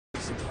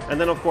And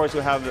then of course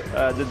we have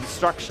the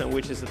destruction,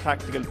 which is the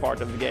tactical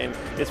part of the game.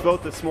 It's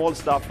both the small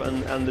stuff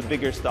and the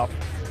bigger stuff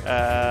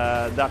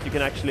that you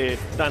can actually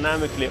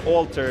dynamically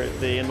alter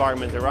the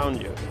environment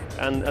around you.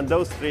 And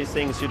those three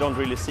things you don't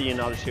really see in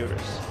other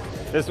shooters.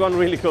 There's one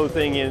really cool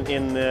thing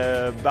in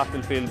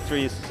Battlefield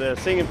 3's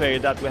single player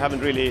that we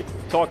haven't really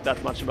talked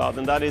that much about,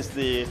 and that is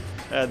the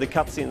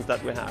cutscenes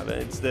that we have.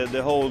 It's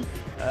the whole,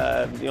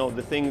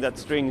 the thing that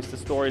strings the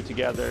story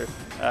together,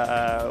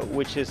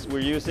 which is we're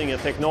using a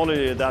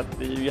technology that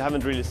you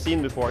haven't really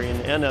seen before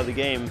in any other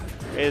game.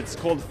 It's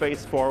called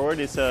face forward.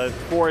 It's a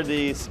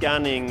 4D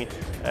scanning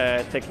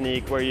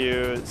technique where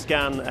you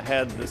scan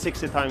ahead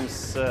 60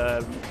 times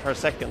per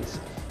second.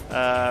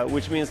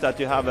 Which means that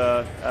you have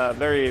a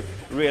very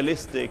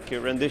realistic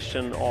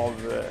rendition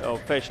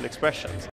of facial expressions.